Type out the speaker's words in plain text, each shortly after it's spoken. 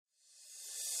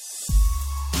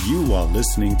You are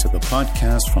listening to the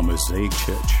podcast from Mosaic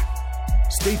Church.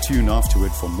 Stay tuned after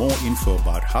it for more info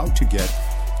about how to get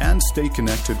and stay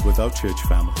connected with our church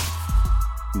family.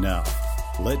 Now,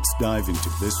 let's dive into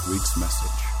this week's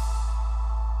message.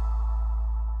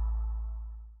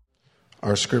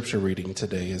 Our scripture reading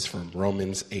today is from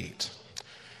Romans 8.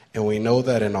 And we know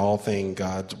that in all things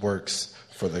God works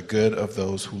for the good of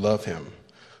those who love him,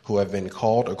 who have been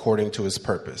called according to his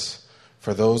purpose.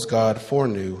 For those God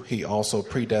foreknew, he also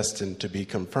predestined to be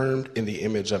confirmed in the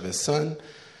image of his Son,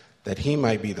 that he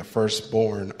might be the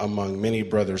firstborn among many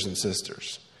brothers and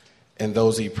sisters. And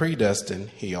those he predestined,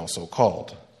 he also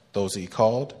called. Those he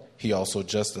called, he also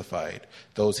justified.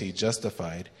 Those he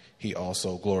justified, he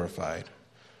also glorified.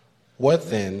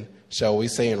 What then shall we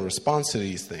say in response to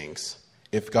these things?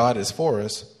 If God is for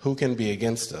us, who can be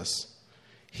against us?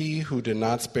 He who did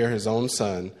not spare his own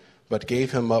Son, but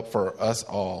gave him up for us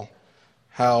all,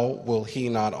 how will he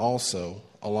not also,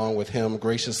 along with him,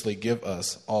 graciously give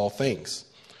us all things?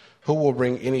 Who will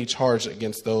bring any charge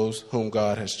against those whom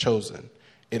God has chosen?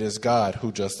 It is God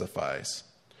who justifies.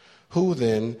 Who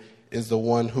then is the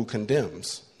one who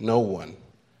condemns? No one.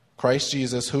 Christ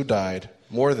Jesus, who died,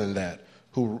 more than that,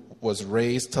 who was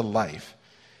raised to life,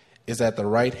 is at the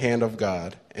right hand of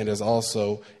God and is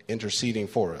also interceding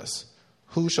for us.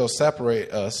 Who shall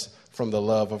separate us from the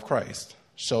love of Christ?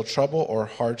 Shall trouble or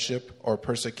hardship or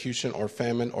persecution or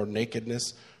famine or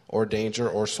nakedness or danger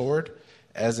or sword?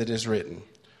 As it is written,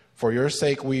 for your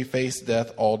sake we face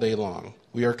death all day long.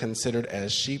 We are considered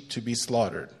as sheep to be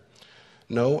slaughtered.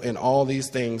 No, in all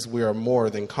these things we are more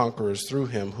than conquerors through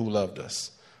him who loved us.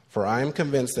 For I am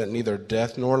convinced that neither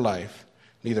death nor life,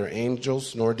 neither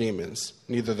angels nor demons,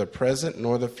 neither the present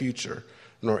nor the future,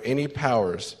 nor any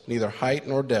powers, neither height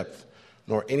nor depth,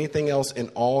 nor anything else in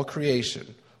all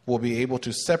creation will be able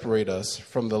to separate us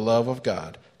from the love of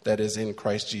God that is in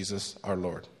Christ Jesus our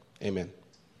Lord. Amen.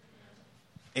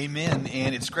 Amen,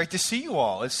 and it's great to see you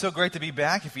all. It's so great to be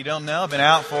back. If you don't know, I've been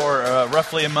out for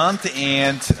roughly a month,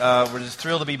 and we're just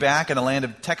thrilled to be back in a land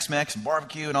of Tex-Mex and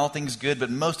barbecue and all things good,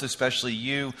 but most especially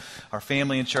you, our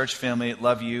family and church family,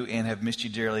 love you and have missed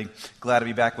you dearly. Glad to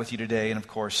be back with you today, and of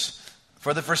course,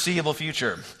 for the foreseeable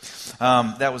future.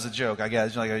 That was a joke, I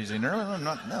guess. Like I usually,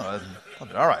 no.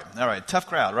 All right. Tough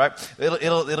crowd, right?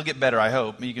 It'll get better, I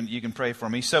hope. You can pray for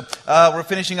me. So we're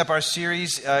finishing up our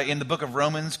series in the book of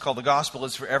Romans called The Gospel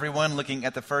is for Everyone, looking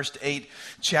at the first 8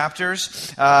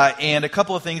 chapters. And a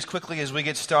couple of things quickly as we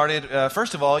get started.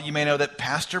 First of all, you may know that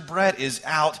Pastor Brett is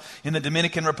out in the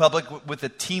Dominican Republic with a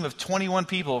team of 21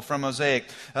 people from Mosaic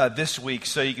this week.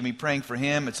 So you can be praying for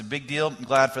him. It's a big deal. I'm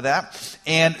glad for that.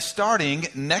 And starting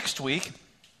next week,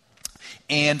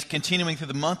 and continuing through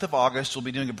the month of August, we'll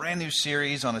be doing a brand new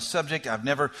series on a subject I've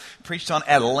never preached on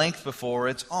at length before.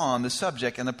 It's on the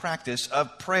subject and the practice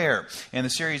of prayer. And the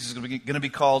series is going to be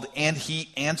called, And He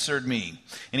Answered Me.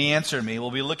 And He Answered Me.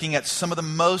 We'll be looking at some of the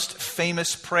most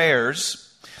famous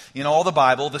prayers in all the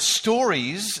Bible, the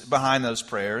stories behind those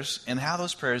prayers, and how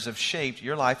those prayers have shaped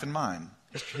your life and mine.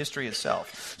 History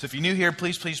itself. So if you're new here,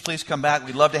 please come back.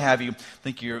 We'd love to have you. I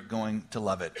think you're going to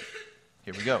love it.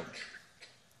 Here we go.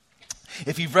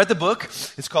 If you've read the book,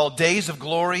 it's called Days of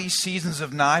Glory, Seasons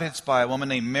of Night. It's by a woman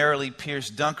named Marilee Pierce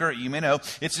Dunker. You may know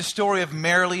it's the story of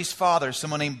Marilee's father,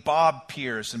 someone named Bob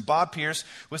Pierce. And Bob Pierce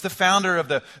was the founder of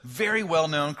the very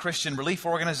well-known Christian relief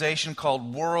organization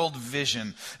called World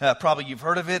Vision. Probably you've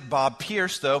heard of it. Bob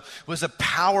Pierce, though, was a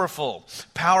powerful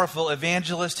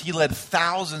evangelist. He led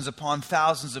thousands upon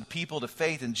thousands of people to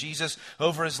faith in Jesus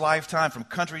over his lifetime from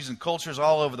countries and cultures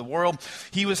all over the world.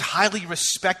 He was highly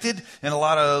respected in a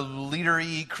lot of leadery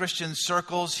Christian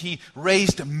circles. He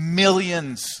raised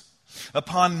millions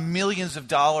upon millions of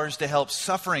dollars to help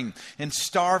suffering and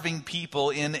starving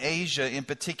people in Asia in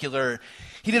particular.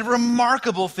 He did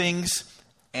remarkable things,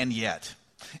 and yet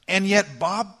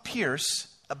Bob Pierce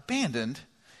abandoned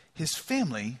his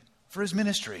family for his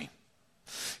ministry.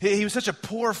 He was such a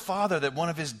poor father that one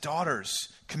of his daughters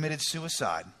committed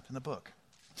suicide in the book.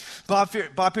 Bob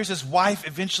Pierce's wife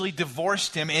eventually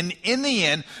divorced him, and in the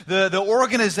end, the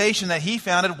organization that he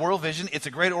founded, World Vision, it's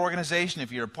a great organization.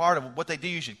 If you're a part of what they do,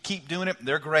 you should keep doing it.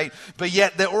 They're great. But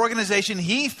yet, the organization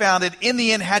he founded, in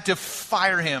the end, had to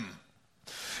fire him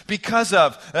because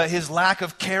of his lack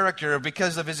of character,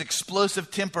 because of his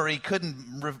explosive temper. He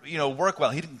couldn't, work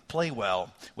well. He didn't play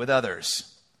well with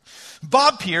others.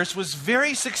 Bob Pierce was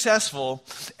very successful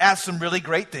at some really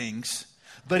great things,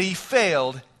 but he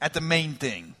failed at the main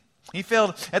thing.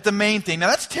 Now,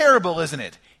 that's terrible, isn't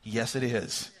it? Yes, it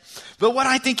is. But what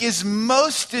I think is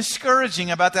most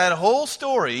discouraging about that whole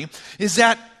story is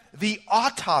that the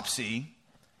autopsy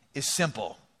is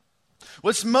simple.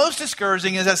 What's most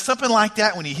discouraging is that something like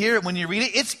that, when you hear it, when you read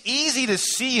it, it's easy to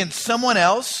see in someone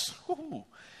else.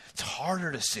 It's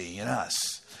harder to see in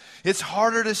us. It's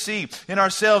harder to see in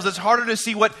ourselves. It's harder to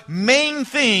see what main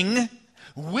thing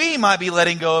we might be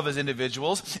letting go of as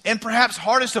individuals. And perhaps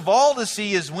hardest of all to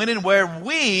see is when and where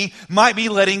we might be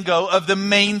letting go of the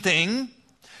main thing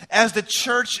as the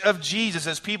church of Jesus,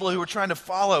 as people who are trying to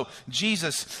follow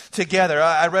Jesus together.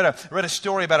 I read a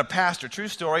story about a pastor, true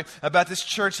story, about this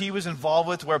church he was involved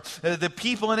with, where the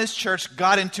people in his church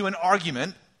got into an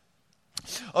argument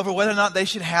over whether or not they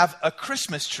should have a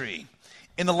Christmas tree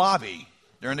in the lobby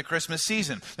during the Christmas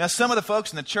season. Now, some of the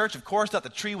folks in the church, of course, thought the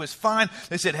tree was fine.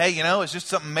 They said, hey, it's just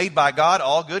something made by God,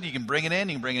 all good. You can bring it in,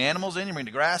 you can bring animals in, you bring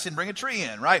the grass in, bring a tree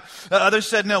in, right? Others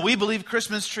said, no, we believe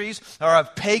Christmas trees are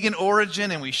of pagan origin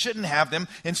and we shouldn't have them.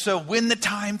 And so when the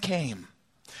time came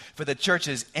for the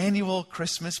church's annual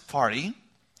Christmas party,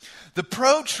 the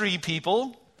pro-tree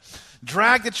people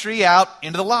dragged the tree out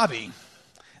into the lobby.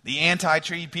 The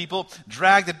anti-tree people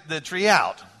dragged the tree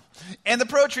out. And the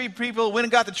pro-tree people went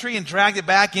and got the tree and dragged it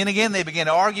back in again. They began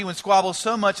to argue and squabble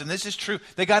so much, and this is true,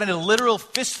 they got into literal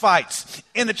fistfights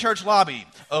in the church lobby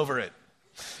over it.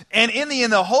 And in the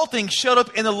end, the whole thing showed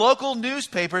up in the local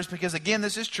newspapers because, again,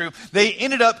 this is true, they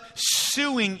ended up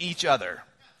suing each other.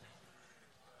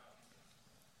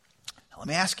 Now, let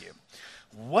me ask you,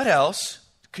 what else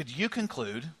could you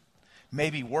conclude,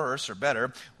 maybe worse or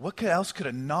better, what else could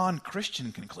a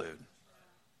non-Christian conclude?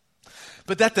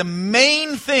 But that the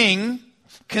main thing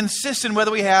consists in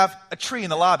whether we have a tree in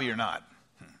the lobby or not.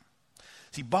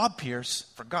 See, Bob Pierce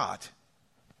forgot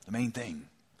the main thing.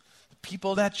 The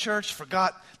people of that church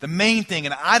forgot the main thing.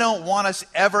 And I don't want us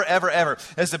ever,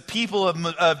 as the people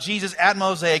of Jesus at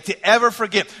Mosaic, to ever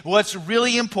forget what's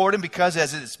really important, because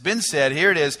as it's been said, here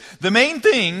it is, the main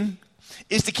thing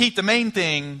is to keep the main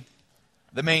thing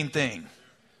the main thing.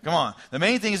 Come on. The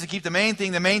main thing is to keep the main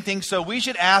thing. So we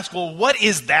should ask, well, what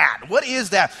is that? What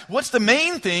is that? What's the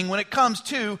main thing when it comes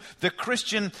to the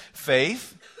Christian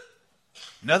faith?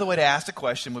 Another way to ask the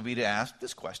question would be to ask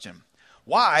this question.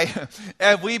 Why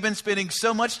have we been spending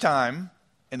so much time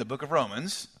in the book of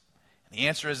Romans? And the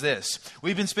answer is this.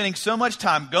 We've been spending so much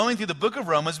time going through the book of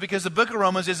Romans because the book of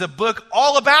Romans is a book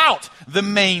all about the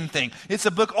main thing. It's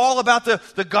a book all about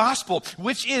the gospel,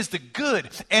 which is the good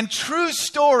and true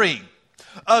story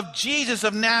of Jesus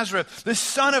of Nazareth, the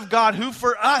Son of God, who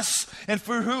for us and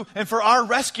for our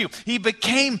rescue, he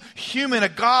became human, a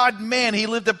God-man. He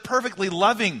lived a perfectly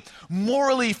loving,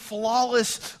 morally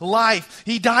flawless life.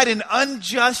 He died an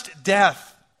unjust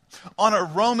death on a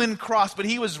Roman cross, but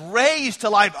he was raised to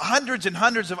life. Hundreds and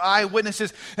hundreds of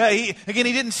eyewitnesses. He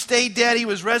didn't stay dead. He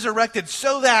was resurrected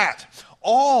so that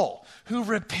all who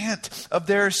repent of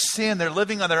their sin, they're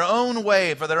living on their own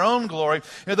way for their own glory,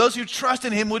 those who trust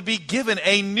in him would be given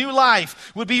a new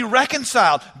life, would be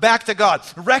reconciled back to God,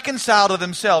 reconciled to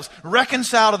themselves,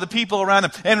 reconciled to the people around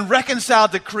them, and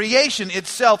reconciled to creation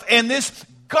itself. And this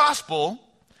gospel,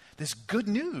 this good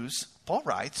news, Paul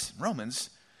writes, Romans,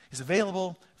 is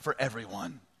available for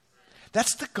everyone.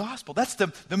 That's the gospel. That's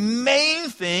the main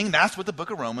thing. That's what the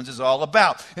book of Romans is all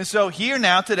about. And so here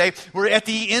now today, we're at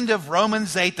the end of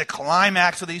Romans 8, the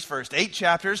climax of these first 8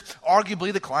 chapters,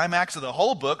 arguably the climax of the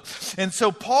whole book. And so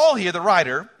Paul here, the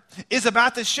writer, is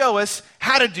about to show us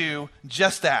how to do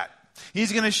just that.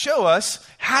 He's going to show us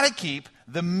how to keep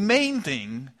the main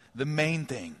thing the main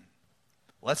thing.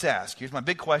 Let's ask. Here's my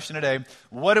big question today.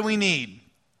 What do we need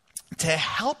to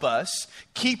help us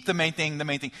keep the main thing the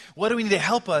main thing? What do we need to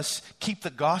help us keep the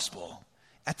gospel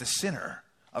at the center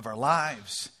of our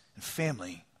lives and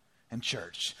family and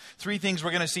church? 3 things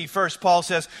we're going to see. First, Paul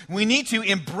says we need to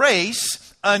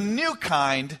embrace a new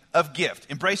kind of gift.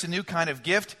 Embrace a new kind of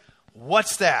gift.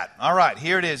 What's that? All right,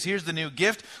 here it is. Here's the new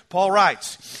gift. Paul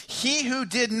writes, he who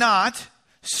did not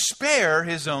spare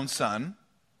his own son,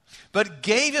 but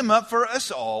gave him up for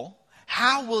us all,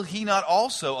 how will he not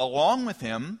also, along with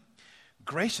him,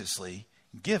 graciously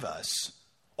give us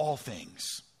all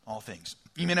things? All things.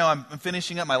 You may know I'm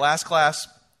finishing up my last class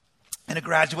in a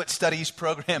graduate studies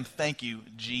program. Thank you,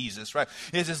 Jesus. Right?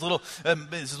 It's this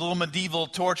little medieval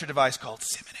torture device called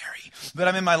seminary. But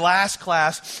I'm in my last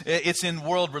class. It's in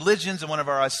world religions, and one of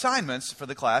our assignments for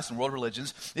the class in world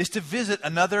religions is to visit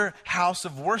another house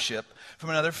of worship from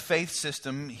another faith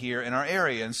system here in our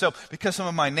area. And so because some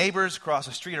of my neighbors across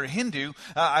the street are Hindu,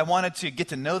 I wanted to get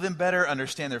to know them better,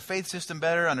 understand their faith system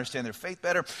better, understand their faith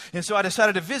better. And so I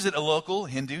decided to visit a local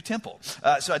Hindu temple.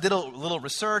 So I did a little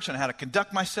research on how to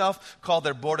conduct myself called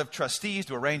their board of trustees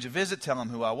to arrange a visit, tell them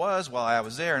who I was while I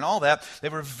was there and all that. They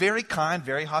were very kind,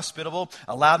 very hospitable,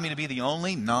 allowed me to be the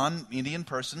only non-Indian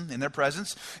person in their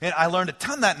presence. And I learned a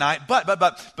ton that night.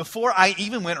 But before I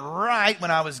even went, right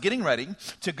when I was getting ready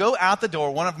to go out the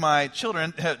door, one of my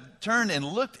children turned and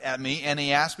looked at me, and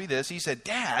he asked me this. He said,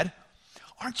 "Dad,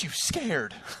 aren't you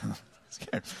scared?"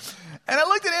 Scared. And I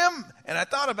looked at him, and I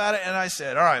thought about it, and I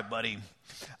said, "All right, buddy,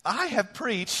 I have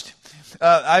preached,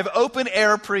 I've open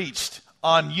air preached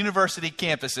on university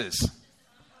campuses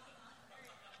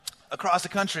across the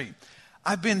country.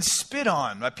 I've been spit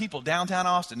on by people downtown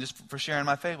Austin just for sharing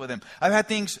my faith with them. I've had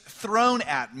things thrown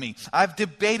at me. I've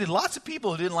debated lots of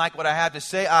people who didn't like what I had to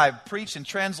say. I've preached and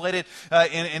translated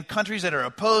in countries that are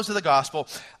opposed to the gospel.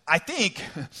 I think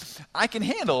I can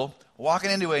handle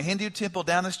walking into a Hindu temple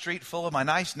down the street full of my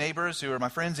nice neighbors who are my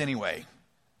friends anyway."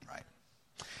 Right?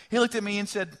 He looked at me and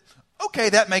said, "Okay,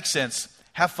 that makes sense.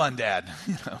 Have fun, Dad."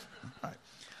 Right.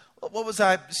 What was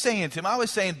I saying to him? I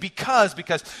was saying because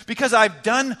I've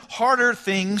done harder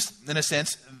things, in a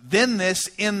sense, than this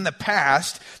in the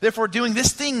past. Therefore, doing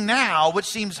this thing now, which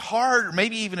seems hard or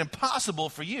maybe even impossible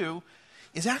for you,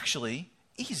 is actually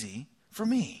easy for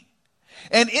me.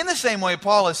 And in the same way,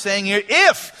 Paul is saying here,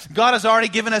 if God has already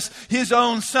given us his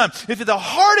own son, if the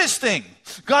hardest thing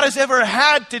God has ever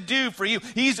had to do for you,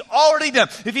 he's already done.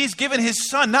 If he's given his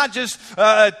son, not just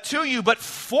to you, but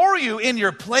for you in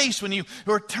your place when you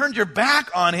turned your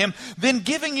back on him, then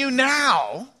giving you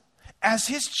now, as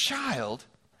his child,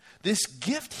 this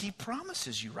gift he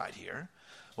promises you right here.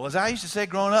 Well, as I used to say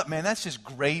growing up, man, that's just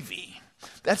gravy.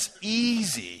 That's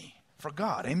easy for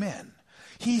God. Amen.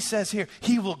 He says here,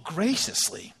 he will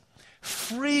graciously,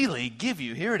 freely give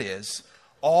you, here it is,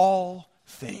 all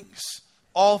things.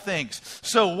 All things.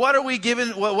 So what are we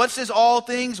given? What's this all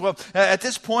things? Well, at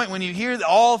this point, when you hear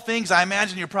all things, I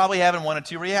imagine you're probably having one of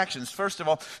two reactions. First of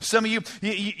all, some of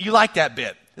you like that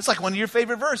bit. It's like one of your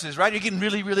favorite verses, right? You're getting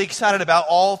really, really excited about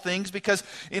all things because,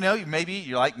 maybe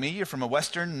you're like me, you're from a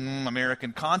Western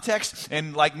American context,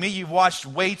 and like me, you've watched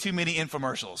way too many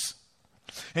infomercials.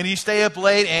 And you stay up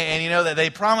late and you know that they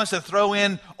promise to throw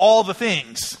in all the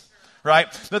things, right?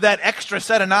 But that extra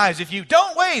set of knives, if you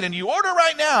don't wait and you order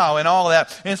right now and all of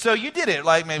that. And so you did it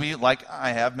like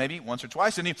I have maybe once or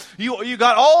twice. And you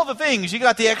got all the things. You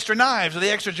got the extra knives or the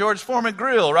extra George Foreman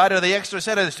grill, right? Or the extra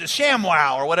set of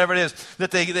ShamWow or whatever it is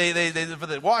that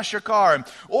they wash your car.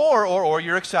 Or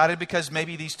you're excited because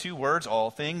maybe these two words,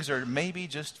 all things, are maybe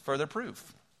just further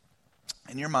proof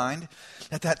in your mind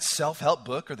that self-help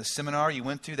book or the seminar you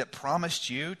went to that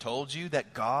told you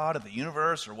that God or the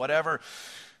universe or whatever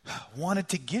wanted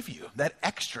to give you that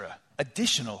extra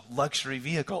additional luxury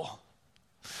vehicle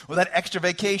or that extra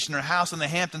vacation or house in the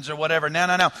Hamptons or whatever.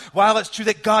 No. While it's true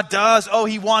that God does,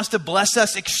 he wants to bless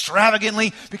us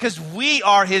extravagantly because we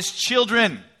are his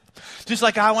children. Just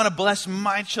like I want to bless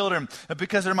my children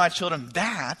because they're my children.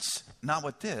 That's not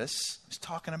what this is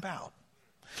talking about.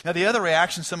 Now, the other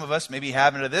reaction some of us may be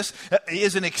having to this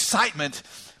is an excitement,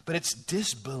 but it's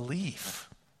disbelief.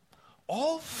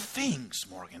 All things,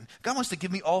 Morgan. God wants to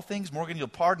give me all things. Morgan, you'll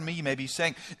pardon me. You may be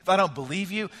saying, if I don't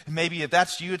believe you, maybe if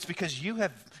that's you, it's because you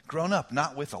have grown up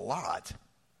not with a lot,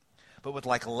 but with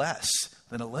like less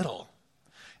than a little.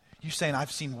 You're saying,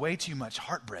 I've seen way too much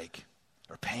heartbreak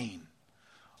or pain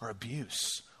or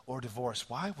abuse or divorce.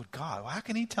 Why would God? How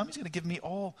can he tell me he's going to give me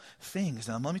all things?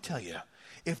 Now, let me tell you.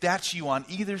 If that's you on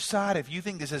either side, if you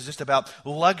think this is just about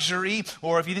luxury,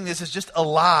 or if you think this is just a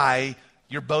lie,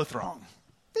 you're both wrong.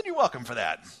 Then you're welcome for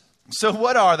that. So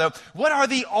what are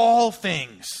the all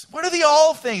things? What are the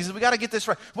all things? We got to get this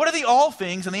right. What are the all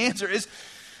things? And the answer is,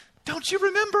 don't you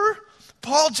remember?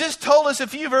 Paul just told us a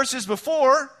few verses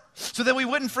before, so that we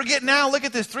wouldn't forget now. Look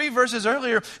at this, 3 verses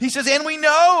earlier. He says, and we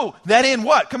know that in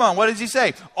what? Come on, what does he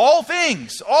say? All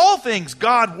things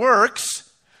God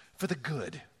works for the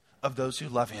good of those who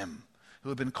love him, who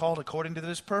have been called according to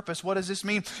this purpose. What does this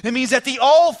mean? It means that the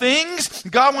all things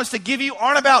God wants to give you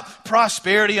aren't about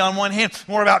prosperity on one hand,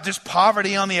 more about just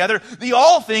poverty on the other. The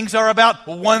all things are about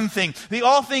one thing. The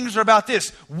all things are about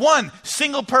this. One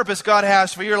single purpose God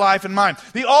has for your life and mine.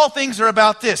 The all things are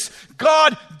about this.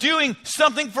 God doing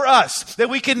something for us that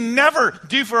we can never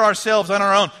do for ourselves on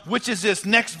our own, which is this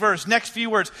next verse, next few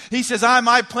words. He says,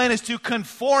 my plan is to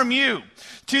conform you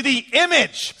to the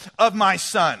image of my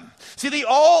son. See, the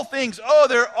all things,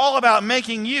 they're all about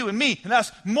making you and me and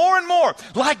us more and more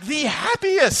like the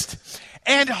happiest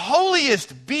and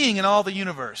holiest being in all the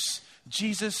universe,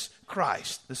 Jesus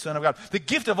Christ, the Son of God. The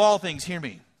gift of all things, hear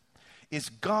me, is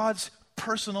God's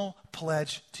personal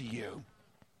pledge to you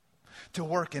to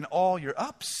work in all your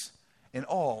ups and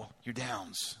all your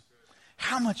downs.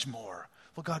 How much more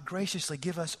will God graciously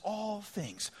give us all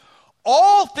things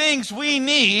we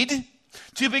need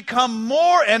to become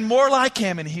more and more like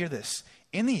him. And hear this,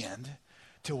 in the end,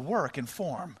 to work and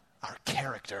form our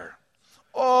character.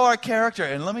 Oh, our character.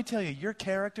 And let me tell you, your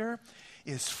character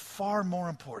is far more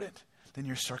important than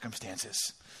your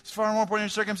circumstances. It's far more important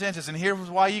than your circumstances. And here's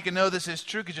why you can know this is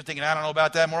true, because you're thinking, I don't know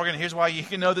about that, Morgan. Here's why you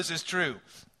can know this is true.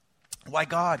 Why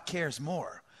God cares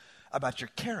more about your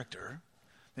character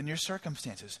than your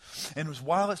circumstances. And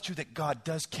while it's true that God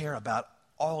does care about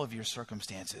all of your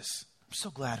circumstances, I'm so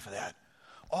glad for that.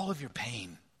 All of your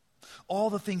pain, all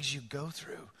the things you go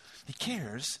through, he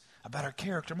cares about our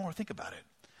character more. Think about it.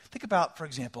 Think about, for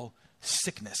example,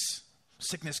 sickness.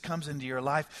 Sickness comes into your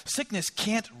life. Sickness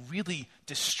can't really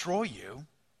destroy you,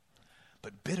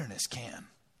 but bitterness can.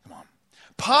 Come on.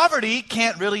 Poverty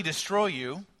can't really destroy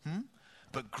you,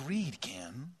 but greed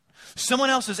can. Someone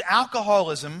else's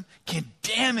alcoholism can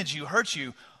damage you, hurt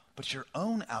you, but your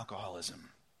own alcoholism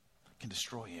can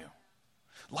destroy you.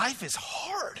 Life is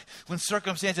hard when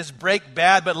circumstances break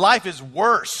bad, but life is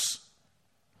worse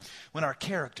when our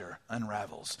character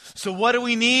unravels. So what do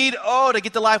we need? Oh, to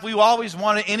get the life we always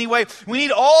wanted anyway. We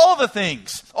need all the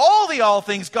things, all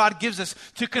things God gives us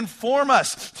to conform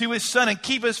us to his Son and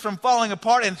keep us from falling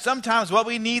apart. And sometimes what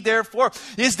we need, therefore,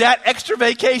 is that extra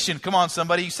vacation. Come on,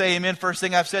 somebody, you say amen. First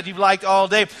thing I've said you've liked all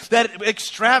day. That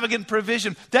extravagant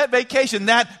provision, that vacation,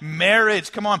 that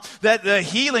marriage, come on, that the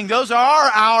healing, those are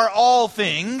our all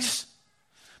things.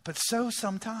 But so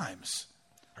sometimes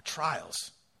our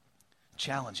trials,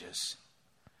 challenges,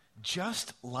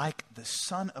 just like the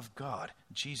Son of God,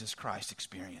 Jesus Christ,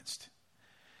 experienced.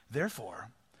 Therefore,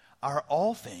 our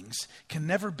all things can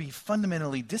never be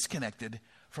fundamentally disconnected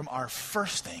from our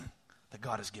first thing that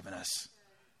God has given us.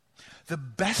 The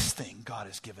best thing God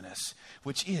has given us,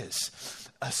 which is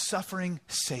a suffering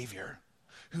Savior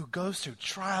who goes through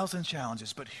trials and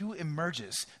challenges, but who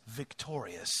emerges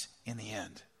victorious in the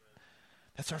end.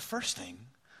 That's our first thing.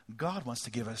 God wants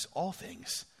to give us all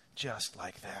things just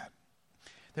like that.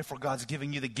 Therefore, God's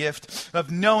giving you the gift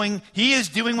of knowing he is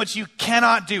doing what you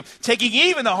cannot do, taking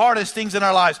even the hardest things in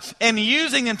our lives and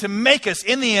using them to make us,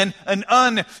 in the end, an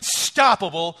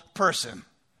unstoppable person.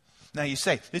 Now you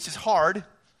say, this is hard,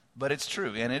 but it's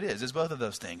true, and it is. It's both of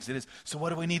those things. It is. So what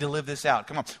do we need to live this out?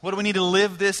 Come on. What do we need to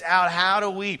live this out? How do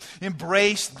we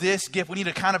embrace this gift? We need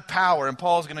a kind of power, and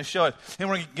Paul's going to show it. And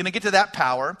we're going to get to that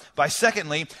power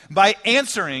by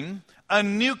answering a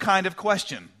new kind of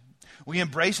question. We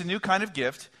embrace a new kind of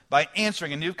gift by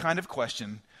answering a new kind of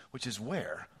question, which is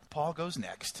where Paul goes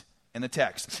next in the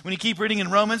text. When you keep reading in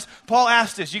Romans, Paul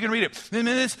asks this. You can read it. In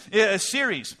this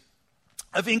series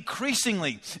of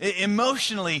increasingly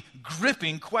emotionally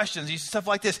gripping questions, he says stuff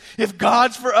like this. If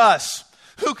God's for us,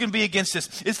 who can be against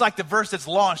us? It's like the verse that's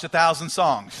launched 1,000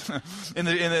 songs in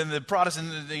the Protestant,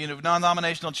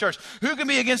 non-denominational church. Who can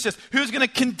be against us? Who's going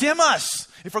to condemn us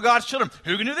if we're God's children?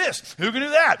 Who can do this? Who can do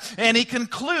that? And he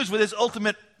concludes with his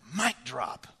ultimate mic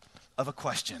drop of a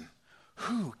question.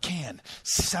 Who can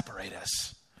separate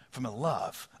us from the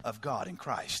love of God in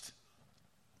Christ?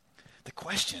 The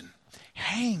question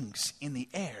hangs in the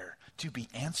air to be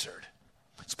answered.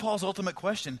 It's Paul's ultimate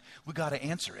question. We got to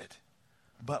answer it.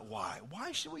 But why?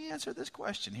 Why should we answer this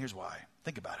question? Here's why.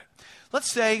 Think about it.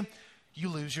 Let's say you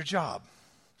lose your job.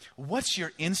 What's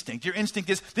your instinct? Your instinct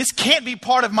is, this can't be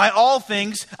part of my all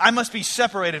things. I must be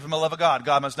separated from the love of God.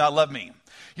 God must not love me.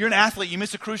 You're an athlete. You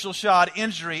miss a crucial shot,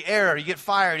 injury, error. You get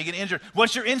fired. You get injured.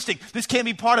 What's your instinct? This can't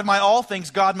be part of my all things.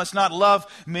 God must not love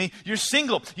me. You're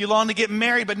single. You long to get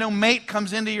married, but no mate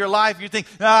comes into your life. You think,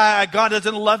 God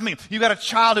doesn't love me. You got a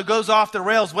child who goes off the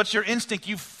rails. What's your instinct?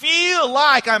 You feel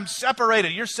like I'm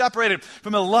separated. You're separated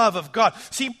from the love of God.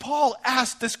 See, Paul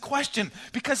asked this question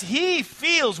because he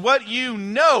feels what you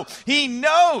know. He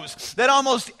knows that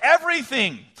almost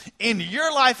everything in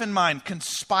your life and mine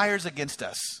conspires against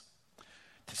us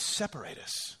to separate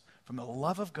us from the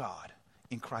love of God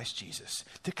in Christ Jesus,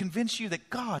 to convince you that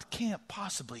God can't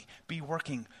possibly be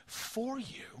working for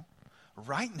you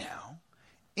right now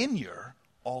in your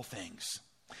all things.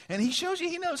 And he shows you,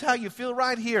 he knows how you feel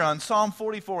right here on Psalm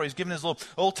 44. He's giving his little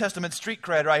Old Testament street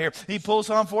cred right here. He pulls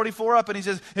Psalm 44 up and he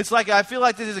says, it's like, I feel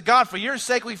like this is a God, for your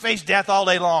sake we face death all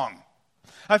day long.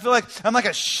 I feel like I'm like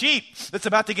a sheep that's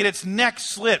about to get its neck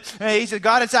slit. He said,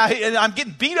 God, I'm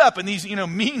getting beat up in these,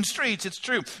 mean streets. It's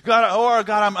true. God,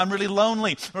 I'm really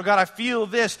lonely. Or God, I feel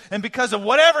this. And because of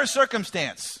whatever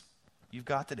circumstance you've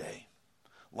got today,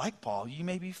 like Paul, you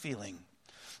may be feeling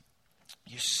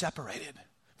you're separated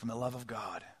from the love of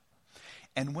God.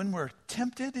 And when we're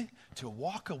tempted to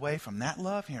walk away from that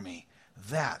love, hear me,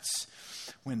 that's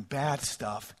when bad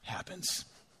stuff happens.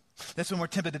 That's when we're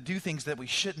tempted to do things that we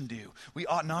shouldn't do, we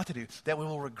ought not to do, that we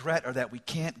will regret or that we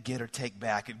can't get or take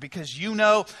back. Because you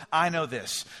know, I know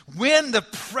this. When the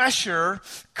pressure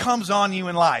comes on you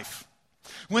in life,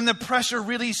 when the pressure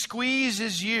really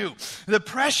squeezes you, the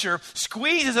pressure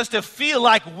squeezes us to feel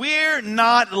like we're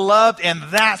not loved, and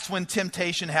that's when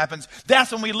temptation happens.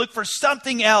 That's when we look for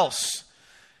something else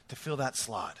to fill that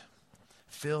slot,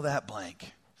 fill that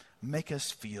blank, make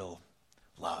us feel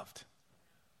loved.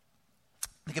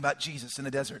 Think about Jesus in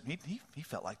the desert. He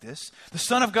felt like this. The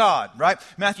Son of God, right?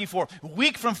 Matthew 4,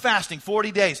 weak from fasting,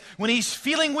 40 days. When he's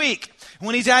feeling weak,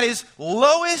 when he's at his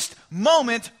lowest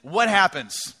moment, what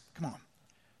happens? Come on.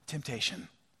 Temptation.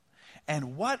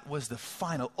 And what was the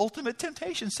final, ultimate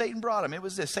temptation Satan brought him? It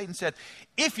was this. Satan said,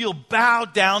 if you'll bow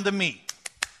down to me,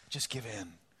 just give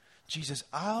in. Jesus,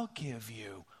 I'll give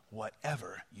you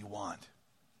whatever you want.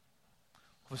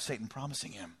 What was Satan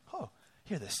promising him? Oh,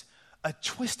 hear this. A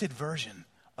twisted version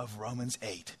of Romans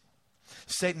 8.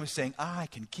 Satan was saying, I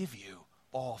can give you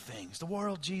all things. The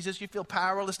world, Jesus, you feel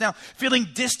powerless now, feeling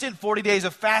distant, 40 days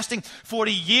of fasting,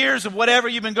 40 years of whatever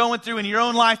you've been going through in your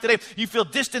own life today. You feel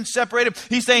distant, separated.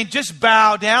 He's saying, just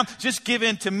bow down, just give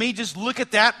in to me, just look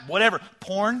at that, whatever.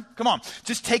 Porn, come on.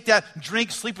 Just take that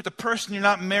drink, sleep with the person you're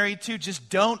not married to. Just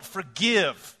don't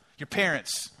forgive your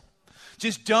parents.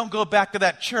 Just don't go back to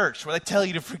that church where they tell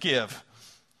you to forgive.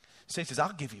 Satan says,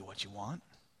 I'll give you what you want.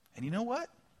 And you know what?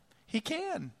 He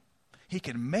can. He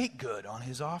can make good on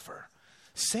his offer.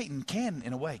 Satan can,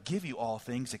 in a way, give you all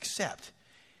things, except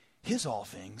his all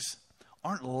things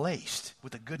aren't laced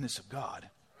with the goodness of God.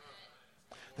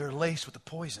 They're laced with the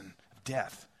poison of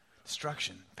death,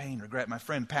 destruction, pain, regret. My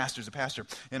friend, pastor's a pastor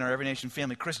in our Every Nation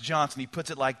family, Chris Johnson, he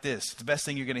puts it like this. It's the best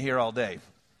thing you're going to hear all day.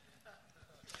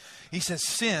 He says,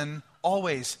 sin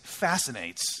always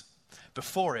fascinates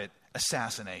before it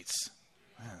assassinates.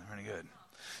 Pretty good.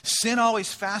 Sin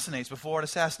always fascinates before it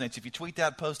assassinates. If you tweet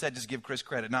that, post that, just give Chris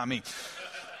credit, not me.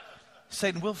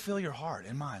 Satan will fill your heart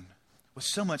and mind with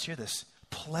so much, hear this,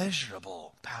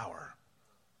 pleasurable power.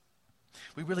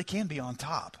 We really can be on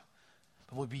top,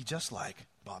 but we'll be just like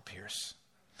Bob Pierce.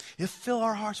 He'll fill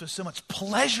our hearts with so much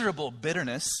pleasurable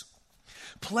bitterness,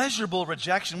 pleasurable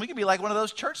rejection. We can be like one of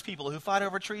those church people who fight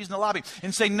over trees in the lobby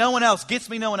and say, no one else gets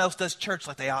me, no one else does church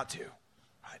like they ought to.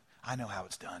 Right? I know how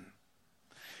it's done.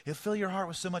 He'll fill your heart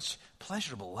with so much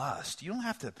pleasurable lust. You don't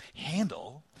have to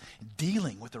handle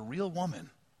dealing with a real woman,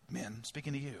 men,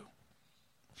 speaking to you,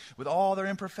 with all their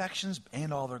imperfections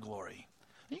and all their glory.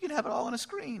 You can have it all on a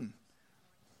screen.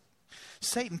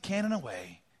 Satan can, in a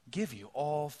way, give you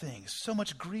all things. So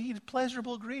much greed,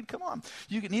 pleasurable greed. Come on.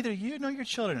 Neither you nor your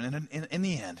children, in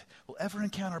the end, will ever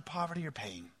encounter poverty or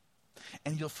pain.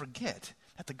 And you'll forget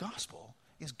that the gospel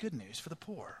is good news for the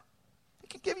poor.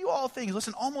 Can give you all things.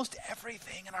 Listen, almost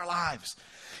everything in our lives,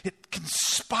 it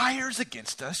conspires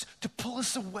against us to pull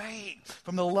us away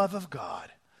from the love of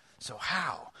God. So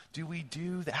how do we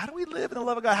do that? How do we live in the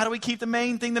love of God? How do we keep the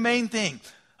main thing the main thing?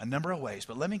 A number of ways,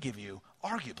 but let me give you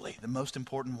arguably the most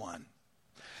important one.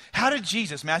 How did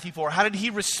Jesus, Matthew 4, how did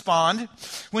he respond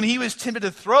when he was tempted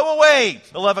to throw away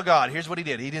the love of God? Here's what he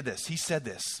did. He did this. He said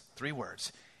this, 3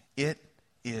 words. It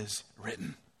is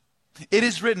written. It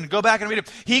is written. Go back and read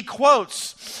it. He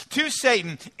quotes to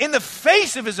Satan, in the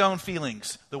face of his own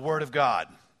feelings, the Word of God.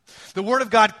 The Word of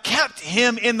God kept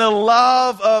him in the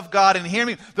love of God. And hear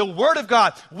me, the Word of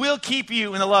God will keep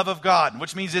you in the love of God,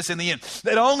 which means this in the end,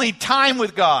 that only time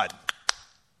with God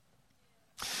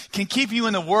can keep you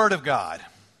in the Word of God,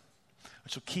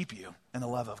 which will keep you in the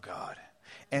love of God.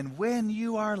 And when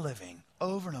you are living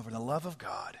over and over in the love of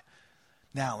God,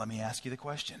 now let me ask you the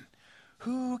question.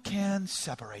 Who can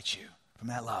separate you from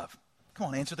that love? Come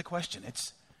on, answer the question.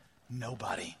 It's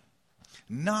nobody.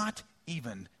 Not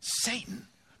even Satan,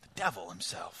 the devil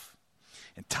himself.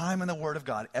 And time in the Word of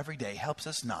God every day helps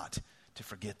us not to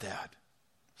forget that.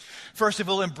 First, if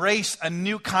we'll embrace a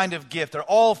new kind of gift, or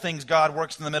all things God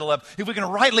works in the middle of, if we can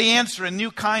rightly answer a new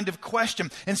kind of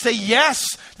question and say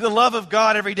yes to the love of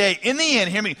God every day, in the end,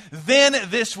 hear me, then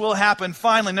this will happen.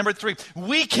 Finally, number 3,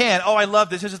 we can, I love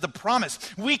this, this is the promise,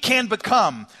 we can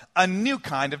become a new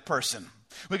kind of person.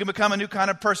 We can become a new kind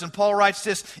of person. Paul writes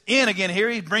this here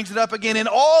he brings it up again, in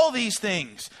all these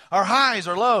things, our highs,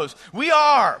 our lows, we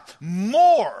are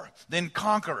more than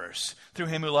conquerors through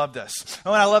him who loved us.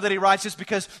 Oh, and I love that he writes this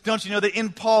because don't you know that in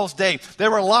Paul's day,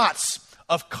 there were lots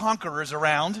of conquerors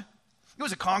around. It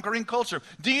was a conquering culture.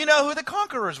 Do you know who the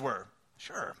conquerors were?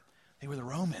 Sure. They were the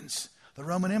Romans, the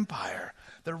Roman Empire.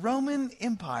 The Roman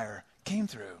Empire came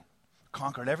through,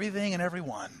 conquered everything and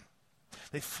everyone.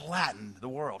 They flattened the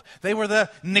world. They were the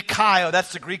Nikaio,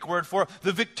 that's the Greek word for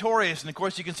the victorious. And of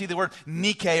course you can see the word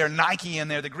Nike or Nike in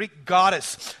there, the Greek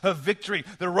goddess of victory.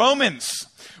 The Romans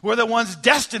were the ones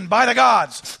destined by the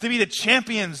gods to be the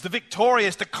champions, the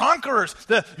victorious, the conquerors,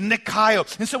 the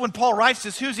Nikaio. And so when Paul writes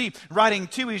this, who's he writing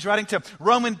to? He's writing to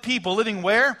Roman people living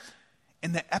where?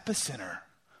 In the epicenter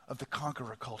of the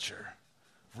conqueror culture.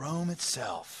 Rome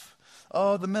itself.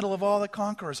 Oh, the middle of all the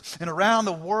conquerors. And around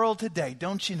the world today,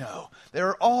 don't you know, there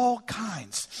are all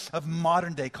kinds of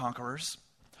modern day conquerors.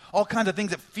 All kinds of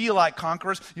things that feel like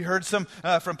conquerors. You heard some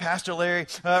from Pastor Larry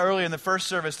earlier in the first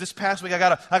service. This past week, I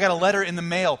got a letter in the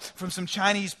mail from some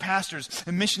Chinese pastors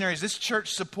and missionaries this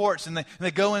church supports. And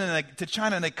they go in to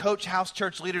China and they coach house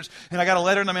church leaders. And I got a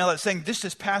letter in the mail that's saying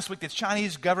this past week, the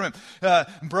Chinese government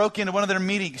broke into one of their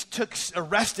meetings,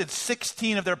 arrested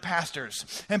 16 of their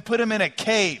pastors and put them in a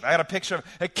cave. I got a picture of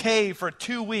a cave for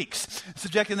 2 weeks,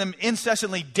 subjecting them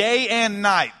incessantly, day and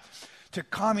night, to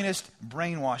communist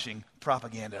brainwashing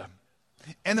propaganda.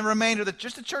 And the remainder,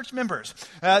 just the church members,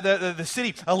 the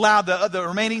city allowed the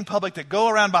remaining public to go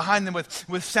around behind them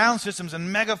with sound systems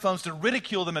and megaphones to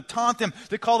ridicule them and taunt them,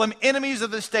 to call them enemies of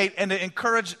the state, and to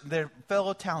encourage their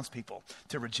fellow townspeople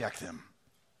to reject them.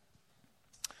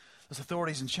 Those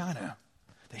authorities in China,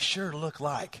 they sure look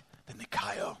like the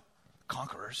Nikaio,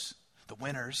 conquerors, the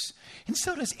winners. And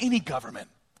so does any government.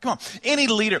 Come on, any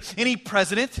leader, any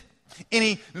president,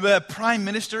 any prime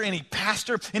minister, any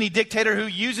pastor, any dictator who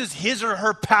uses his or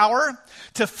her power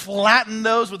to flatten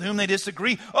those with whom they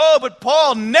disagree. Oh, but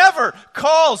Paul never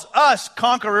calls us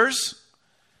conquerors,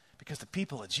 because the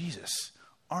people of Jesus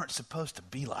aren't supposed to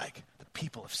be like the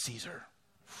people of Caesar.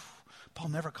 Paul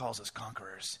never calls us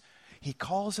conquerors. He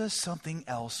calls us something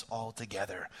else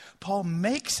altogether. Paul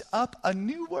makes up a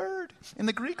new word in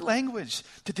the Greek language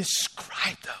to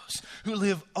describe those who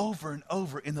live over and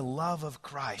over in the love of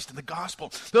Christ and the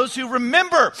gospel. Those who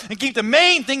remember and keep the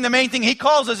main thing. He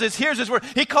calls us is, here's his word,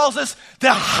 he calls us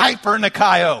the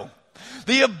hyper-Nikaio.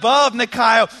 The above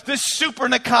Nikaio, the super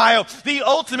Nikaio, the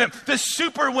ultimate, the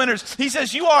super winners. He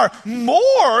says you are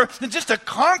more than just a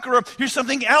conqueror. You're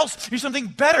something else. You're something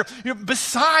better. You're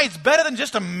better than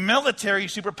just a military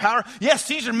superpower. Yes,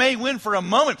 Caesar may win for a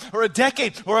moment or a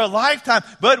decade or a lifetime,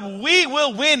 but we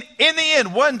will win in the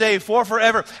end, one day for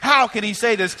forever. How can he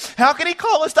say this? How can he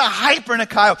call us the hyper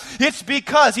Nikaio? It's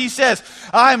because he says,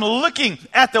 I'm looking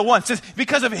at the one. It says,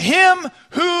 because of him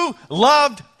who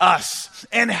loved us.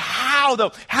 And how,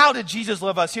 though? How did Jesus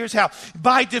love us? Here's how.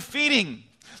 By defeating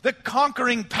the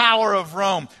conquering power of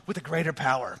Rome with a greater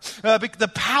power.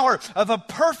 The power of a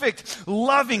perfect,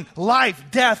 loving life,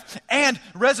 death, and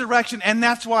resurrection. And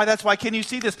that's why, can you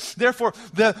see this? Therefore,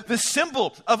 the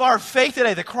symbol of our faith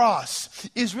today, the cross,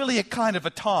 is really a kind of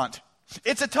a taunt.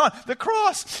 It's a taunt. The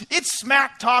cross, it's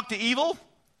smack talk to evil.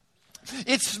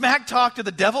 It's smack talk to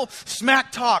the devil,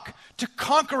 smack talk to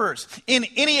conquerors in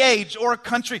any age or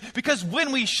country. Because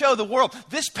when we show the world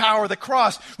this power of the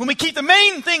cross, when we keep the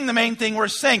main thing, we're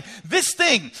saying this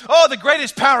thing, the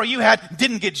greatest power you had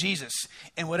didn't get Jesus.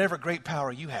 And whatever great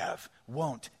power you have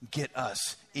won't get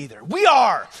us either. We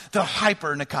are the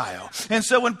hyper-Nikaio. And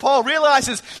so when Paul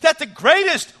realizes that the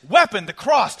greatest weapon, the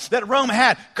cross that Rome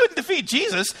had, couldn't defeat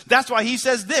Jesus, that's why he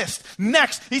says this.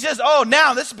 Next, he says,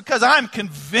 now this is because I'm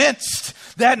convinced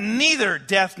that neither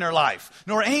death nor life,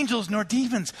 nor angels nor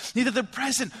demons, neither the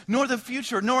present nor the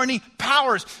future, nor any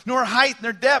powers, nor height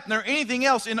nor depth, nor anything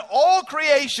else in all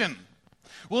creation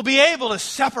will be able to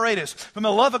separate us from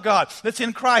the love of God that's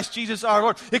in Christ Jesus our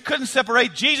Lord. It couldn't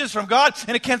separate Jesus from God,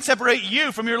 and it can't separate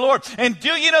you from your Lord. And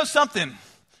do you know something?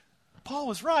 Paul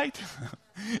was right.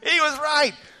 He was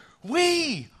right.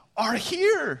 We are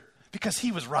here because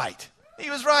he was right. He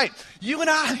was right. You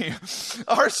and I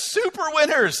are super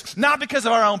winners, not because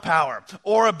of our own power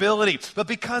or ability, but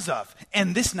because of,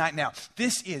 and this night now,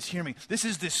 this is, hear me, this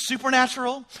is the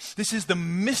supernatural, this is the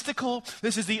mystical,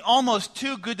 this is the almost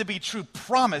too good to be true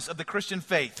promise of the Christian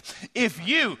faith. If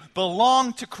you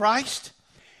belong to Christ,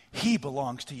 he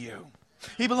belongs to you.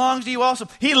 He belongs to you also.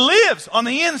 He lives on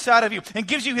the inside of you and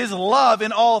gives you his love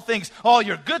in all things, all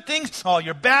your good things, all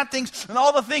your bad things, and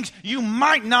all the things you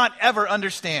might not ever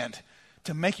understand,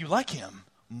 to make you like him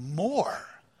more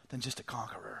than just a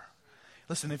conqueror.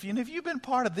 Listen, if you've been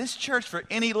part of this church for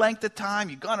any length of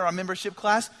time, you've gone to our membership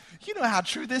class, you know how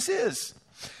true this is.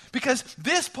 Because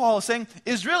this, Paul is saying,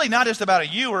 is really not just about a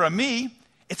you or a me.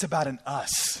 It's about an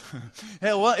us.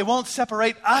 It won't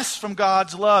separate us from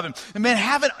God's love. And man,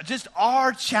 haven't just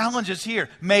our challenges here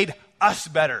made us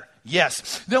better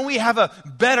Yes. Don't we have a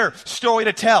better story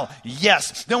to tell?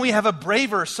 Yes. Don't we have a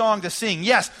braver song to sing?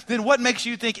 Yes. Then what makes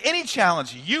you think any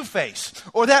challenge you face,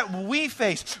 or that we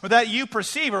face, or that you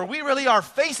perceive, or we really are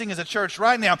facing as a church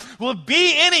right now, will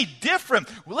be any different?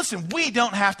 Well, listen, we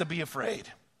don't have to be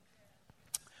afraid.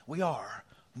 We are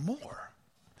more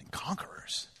than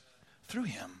conquerors through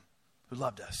him who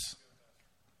loved us.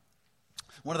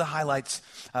 One of the highlights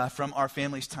from our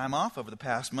family's time off over the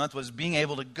past month was being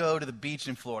able to go to the beach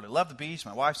in Florida. Love the beach.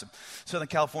 My wife's a Southern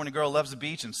California girl, loves the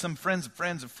beach. And some friends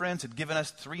had given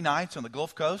us 3 nights on the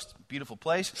Gulf Coast. Beautiful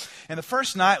place. And the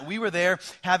first night we were there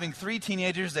having 3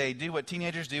 teenagers. They do what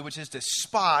teenagers do, which is to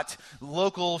spot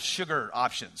local sugar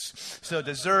options. So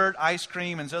dessert, ice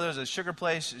cream, and so there's a sugar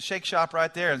place, a shake shop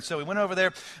right there. And so we went over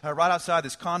there right outside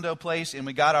this condo place, and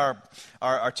we got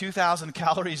our 2,000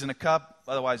 calories in a cup,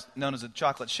 otherwise known as a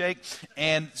chocolate shake.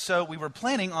 And so we were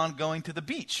planning on going to the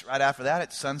beach right after that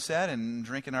at sunset and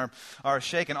drinking our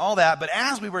shake and all that. But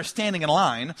as we were standing in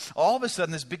line, all of a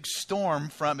sudden this big storm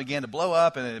front began to blow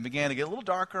up, and it began to get a little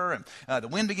darker, and the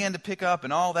wind began to pick up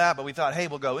and all that. But we thought, hey,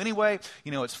 we'll go anyway.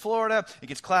 You know, it's Florida. It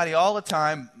gets cloudy all the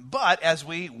time. But as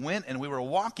we went and we were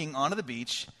walking onto the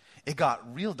beach, it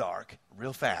got real dark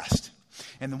real fast.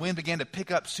 And the wind began to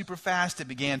pick up super fast. It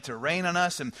began to rain on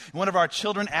us. And one of our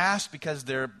children asked, because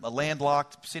they're a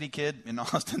landlocked city kid in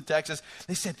Austin, Texas,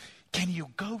 they said, can you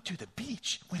go to the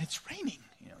beach when it's raining?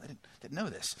 You know, they didn't know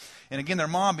this. And again, their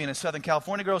mom, being a Southern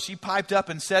California girl, she piped up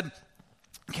and said,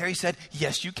 Carrie said,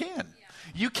 yes, you can. Yeah.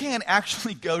 You can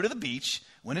actually go to the beach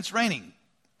when it's raining.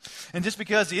 And just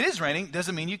because it is raining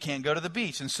doesn't mean you can't go to the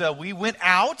beach. And so we went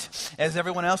out as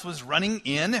everyone else was running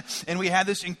in, and we had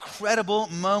this incredible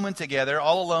moment together,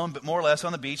 all alone, but more or less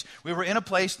on the beach. We were in a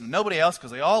place, nobody else, because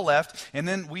they all left, and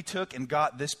then we took and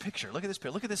got this picture. Look at this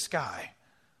picture. Look at this sky.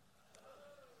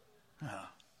 Oh.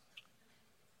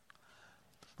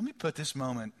 Let me put this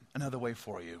moment another way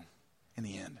for you in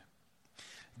the end.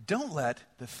 Don't let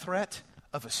the threat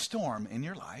of a storm in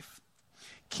your life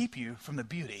keep you from the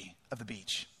beauty of the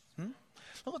beach.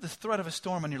 Don't let the threat of a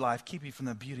storm in your life keep you from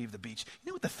the beauty of the beach. You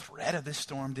know what the threat of this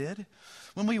storm did?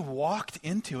 When we walked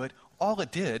into it, all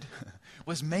it did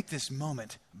was make this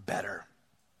moment better.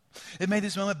 It made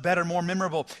this moment better, more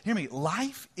memorable. Hear me,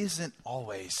 life isn't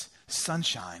always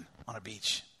sunshine on a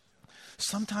beach.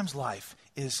 Sometimes life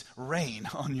is rain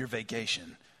on your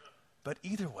vacation. But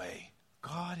either way,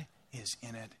 God is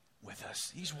in it with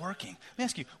us. He's working. Let me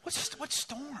ask you, what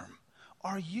storm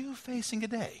are you facing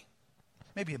today?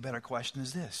 Maybe a better question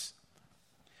is this.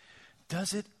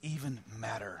 Does it even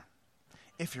matter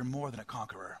if you're more than a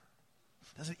conqueror?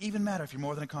 Does it even matter if you're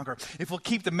more than a conqueror? If we'll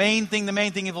keep the main thing,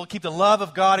 if we'll keep the love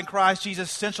of God in Christ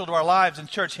Jesus central to our lives, and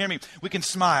church, hear me, we can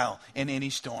smile in any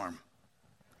storm,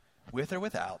 with or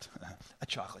without a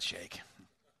chocolate shake.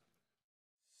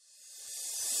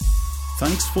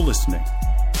 Thanks for listening.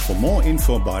 For more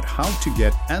info about how to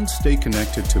get and stay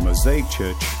connected to Mosaic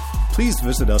Church, please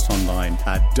visit us online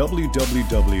at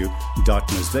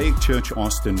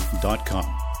www.mosaicchurchaustin.com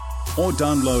or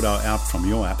download our app from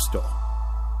your app store.